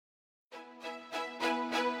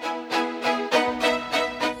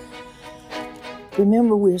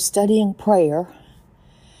Remember, we're studying prayer.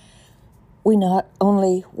 We not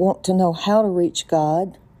only want to know how to reach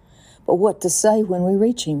God, but what to say when we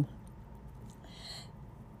reach Him.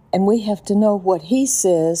 And we have to know what He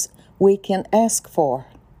says we can ask for.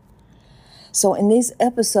 So in these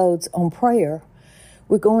episodes on prayer,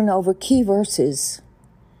 we're going over key verses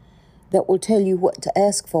that will tell you what to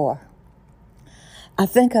ask for. I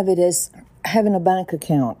think of it as having a bank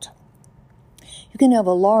account. You can have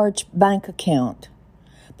a large bank account,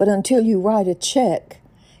 but until you write a check,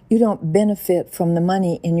 you don't benefit from the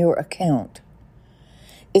money in your account.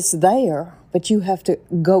 It's there, but you have to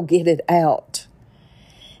go get it out.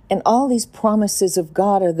 And all these promises of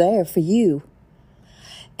God are there for you.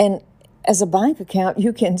 And as a bank account,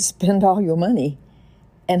 you can spend all your money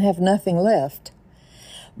and have nothing left.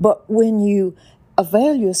 But when you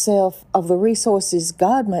avail yourself of the resources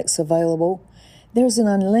God makes available, there's an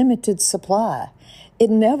unlimited supply. It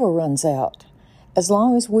never runs out. As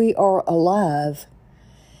long as we are alive,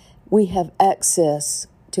 we have access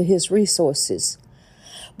to His resources.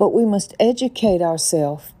 But we must educate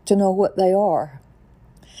ourselves to know what they are.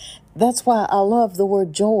 That's why I love the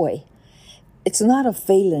word joy. It's not a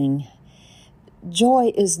feeling.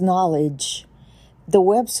 Joy is knowledge. The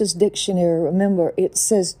Webster's Dictionary, remember, it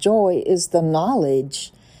says joy is the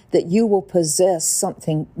knowledge that you will possess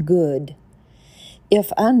something good.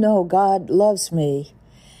 If I know God loves me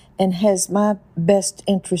and has my best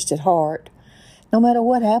interest at heart, no matter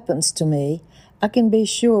what happens to me, I can be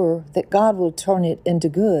sure that God will turn it into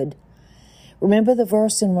good. Remember the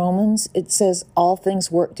verse in Romans? It says, all things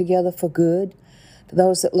work together for good to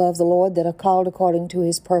those that love the Lord, that are called according to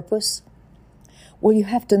His purpose. Well, you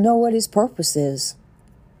have to know what His purpose is.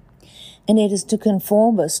 And it is to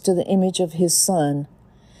conform us to the image of His Son,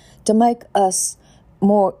 to make us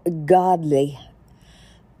more godly,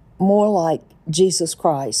 more like Jesus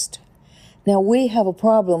Christ. Now, we have a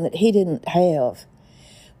problem that He didn't have.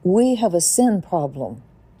 We have a sin problem,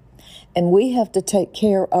 and we have to take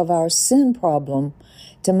care of our sin problem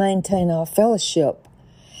to maintain our fellowship.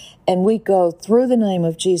 And we go through the name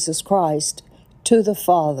of Jesus Christ to the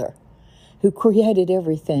Father, who created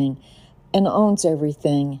everything and owns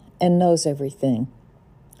everything and knows everything.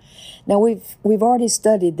 Now, we've already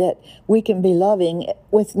studied that we can be loving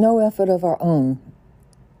with no effort of our own.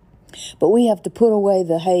 But we have to put away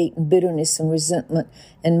the hate and bitterness and resentment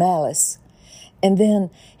and malice. And then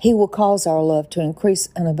He will cause our love to increase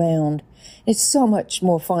and abound. It's so much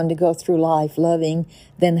more fun to go through life loving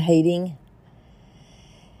than hating.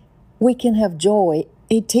 We can have joy.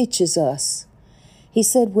 He teaches us. He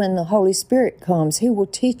said when the Holy Spirit comes, He will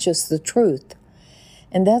teach us the truth.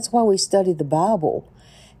 And that's why we study the Bible.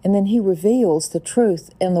 And then He reveals the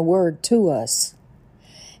truth in the Word to us.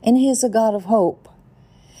 And He is a God of hope.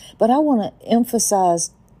 But I want to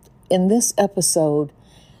emphasize in this episode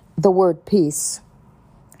the word peace.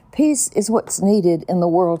 Peace is what's needed in the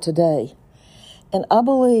world today. And I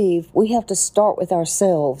believe we have to start with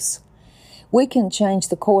ourselves. We can change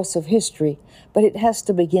the course of history, but it has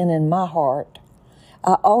to begin in my heart.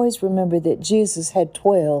 I always remember that Jesus had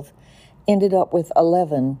 12, ended up with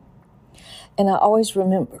 11. And I always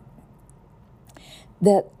remember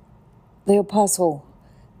that the Apostle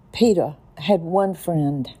Peter had one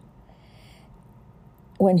friend.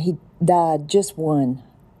 When he died, just one.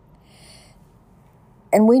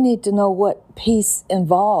 And we need to know what peace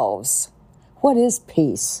involves. What is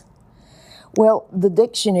peace? Well, the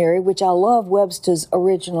dictionary, which I love Webster's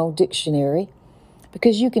original dictionary,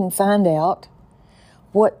 because you can find out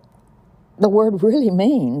what the word really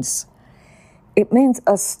means. It means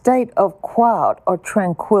a state of quiet or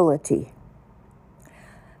tranquility,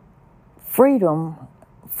 freedom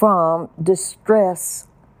from distress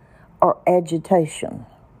or agitation.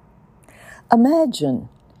 Imagine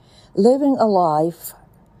living a life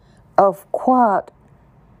of quiet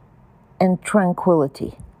and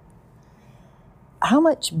tranquility. How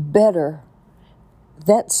much better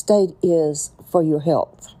that state is for your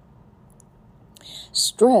health.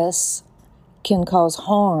 Stress can cause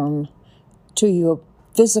harm to your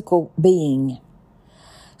physical being.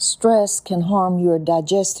 Stress can harm your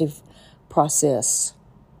digestive process.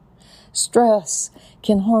 Stress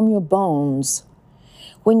can harm your bones.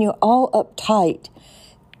 When you're all uptight,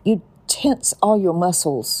 you tense all your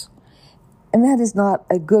muscles. And that is not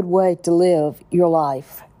a good way to live your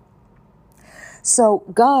life. So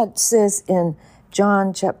God says in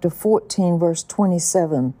John chapter 14, verse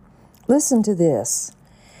 27, listen to this.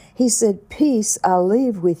 He said, peace I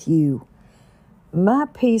leave with you. My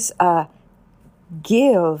peace I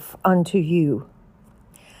give unto you.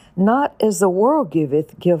 Not as the world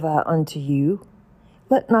giveth, give I unto you.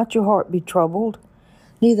 Let not your heart be troubled,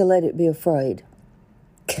 neither let it be afraid.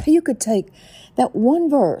 you could take that one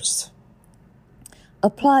verse,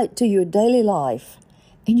 apply it to your daily life,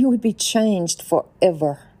 and you would be changed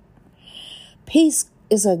forever. Peace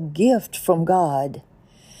is a gift from God.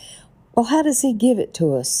 Well, how does He give it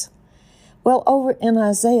to us? Well, over in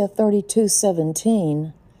Isaiah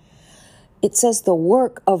 32:17, it says, the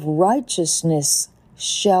work of righteousness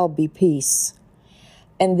shall be peace,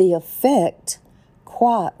 and the effect,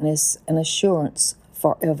 quietness and assurance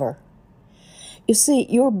forever. You see,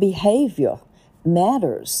 your behavior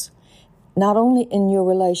matters, not only in your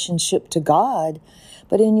relationship to God,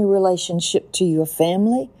 but in your relationship to your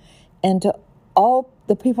family and to all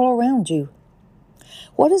the people around you.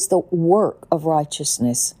 What is the work of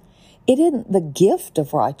righteousness? It isn't the gift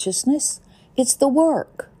of righteousness, it's the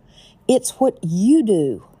work. It's what you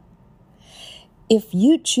do. If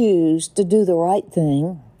you choose to do the right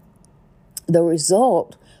thing, the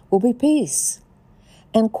result will be peace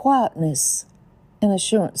and quietness and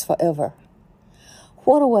assurance forever.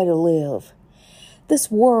 What a way to live.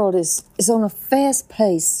 This world is on a fast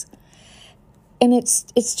pace, and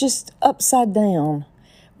it's just upside down.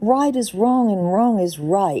 Right is wrong and wrong is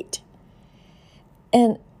right.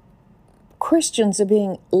 And Christians are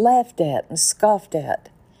being laughed at and scoffed at.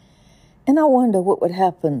 And I wonder what would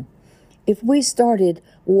happen if we started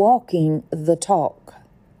walking the talk,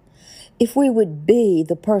 if we would be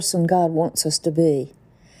the person God wants us to be.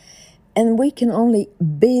 And we can only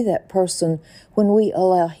be that person when we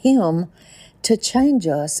allow Him to change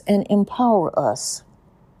us and empower us.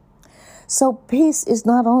 So peace is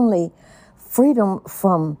not only freedom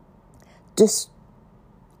from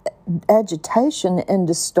agitation and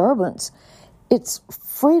disturbance, it's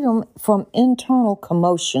freedom from internal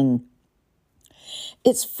commotion.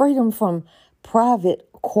 It's freedom from private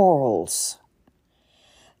quarrels.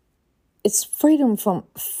 It's freedom from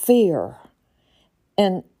fear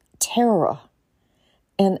and terror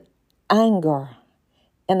and anger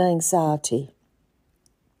and anxiety.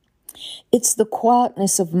 It's the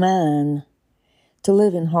quietness of mind to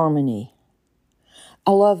live in harmony.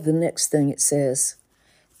 I love the next thing it says,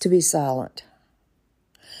 to be silent,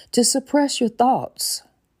 to suppress your thoughts,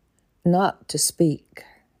 not to speak.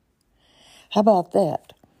 How about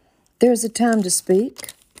that? There's a time to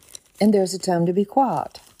speak, and there's a time to be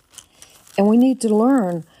quiet. And we need to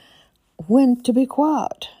learn when to be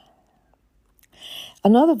quiet.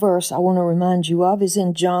 Another verse I want to remind you of is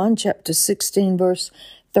in John chapter 16, verse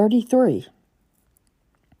 33.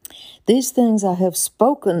 These things I have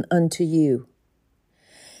spoken unto you.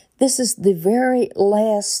 This is the very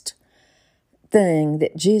last thing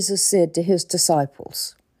that Jesus said to His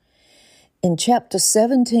disciples. In chapter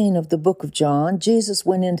 17 of the book of John, Jesus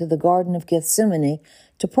went into the Garden of Gethsemane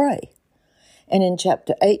to pray. And in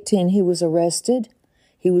chapter 18, He was arrested,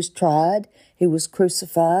 He was tried, He was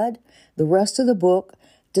crucified. The rest of the book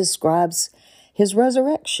describes His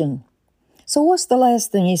resurrection. So what's the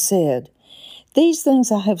last thing He said? These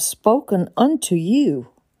things I have spoken unto you.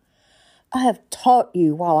 I have taught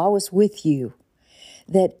you while I was with you,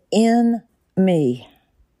 that in me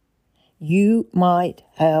you might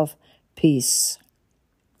have peace.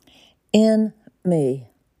 In me.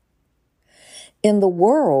 In the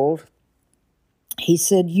world, He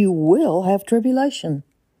said, you will have tribulation.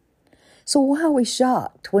 So why are we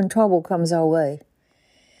shocked when trouble comes our way?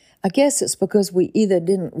 I guess it's because we either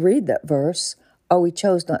didn't read that verse or we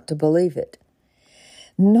chose not to believe it.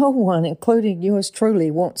 No one, including yours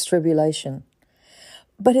truly, wants tribulation.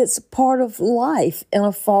 But it's part of life in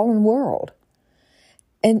a fallen world.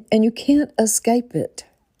 And you can't escape it.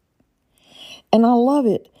 And I love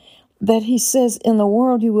it that He says, in the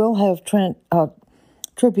world you will have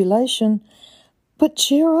tribulation, but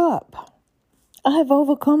cheer up. I have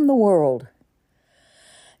overcome the world.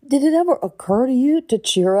 Did it ever occur to you to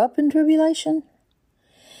cheer up in tribulation?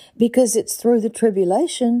 Because it's through the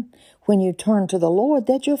tribulation, when you turn to the Lord,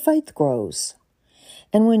 that your faith grows.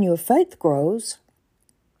 And when your faith grows,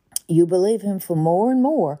 you believe Him for more and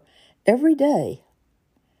more every day.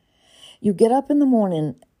 You get up in the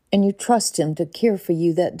morning and you trust Him to care for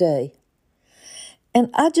you that day. And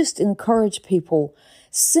I just encourage people,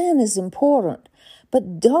 sin is important,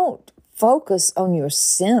 but don't focus on your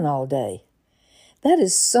sin all day. That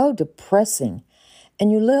is so depressing.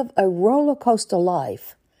 And you live a roller coaster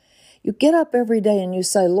life. You get up every day and you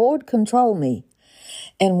say, Lord, control me.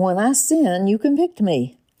 And when I sin, you convict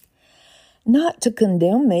me. Not to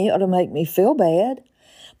condemn me or to make me feel bad,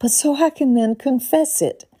 but so I can then confess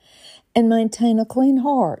it and maintain a clean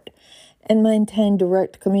heart and maintain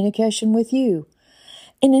direct communication with you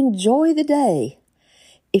and enjoy the day.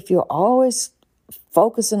 If you're always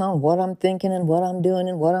focusing on what I'm thinking and what I'm doing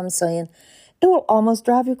and what I'm saying, it will almost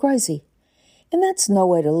drive you crazy. And that's no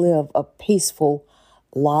way to live a peaceful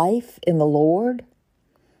life in the Lord.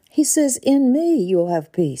 He says, in me you'll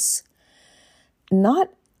have peace, not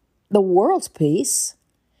the world's peace.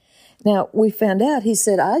 Now, we found out, he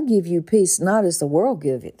said, I give you peace not as the world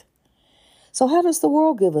give it. So how does the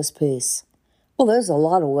world give us peace? Well, there's a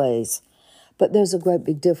lot of ways, but there's a great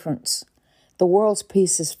big difference. The world's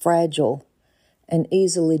peace is fragile and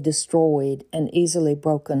easily destroyed and easily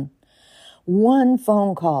broken. One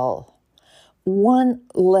phone call, one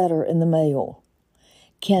letter in the mail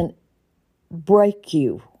can break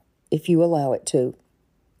you if you allow it to.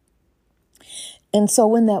 And so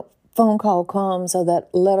when that phone call comes or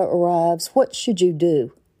that letter arrives, what should you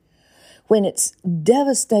do? When it's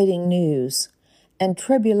devastating news and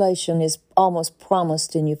tribulation is almost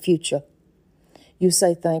promised in your future, you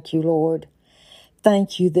say, thank you, Lord.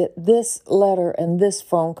 Thank you that this letter and this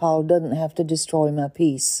phone call doesn't have to destroy my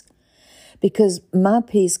peace, because my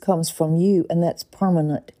peace comes from you, and that's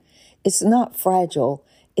permanent. It's not fragile.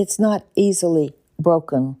 It's not easily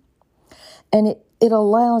broken. And it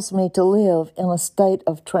allows me to live in a state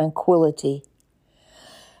of tranquility.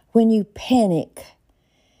 When you panic,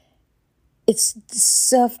 it's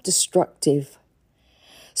self-destructive.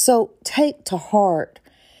 So take to heart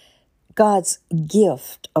God's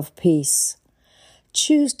gift of peace.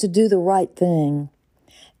 Choose to do the right thing,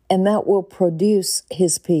 and that will produce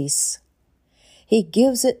His peace. He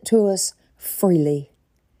gives it to us freely,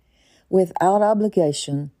 without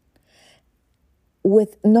obligation,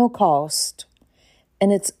 with no cost,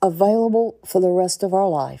 and it's available for the rest of our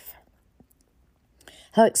life.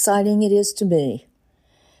 How exciting it is to me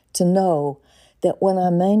to know that when I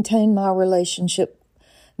maintain my relationship,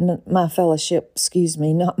 my fellowship to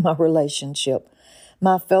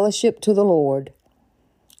the Lord,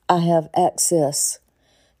 I have access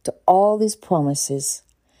to all these promises.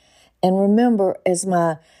 And remember, as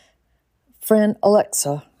my friend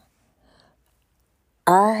Alexa,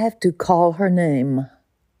 I have to call her name,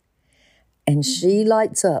 and she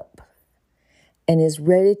lights up and is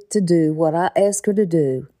ready to do what I ask her to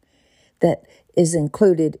do that is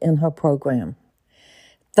included in her program.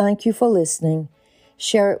 Thank you for listening.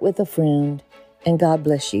 Share it with a friend, and God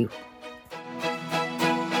bless you.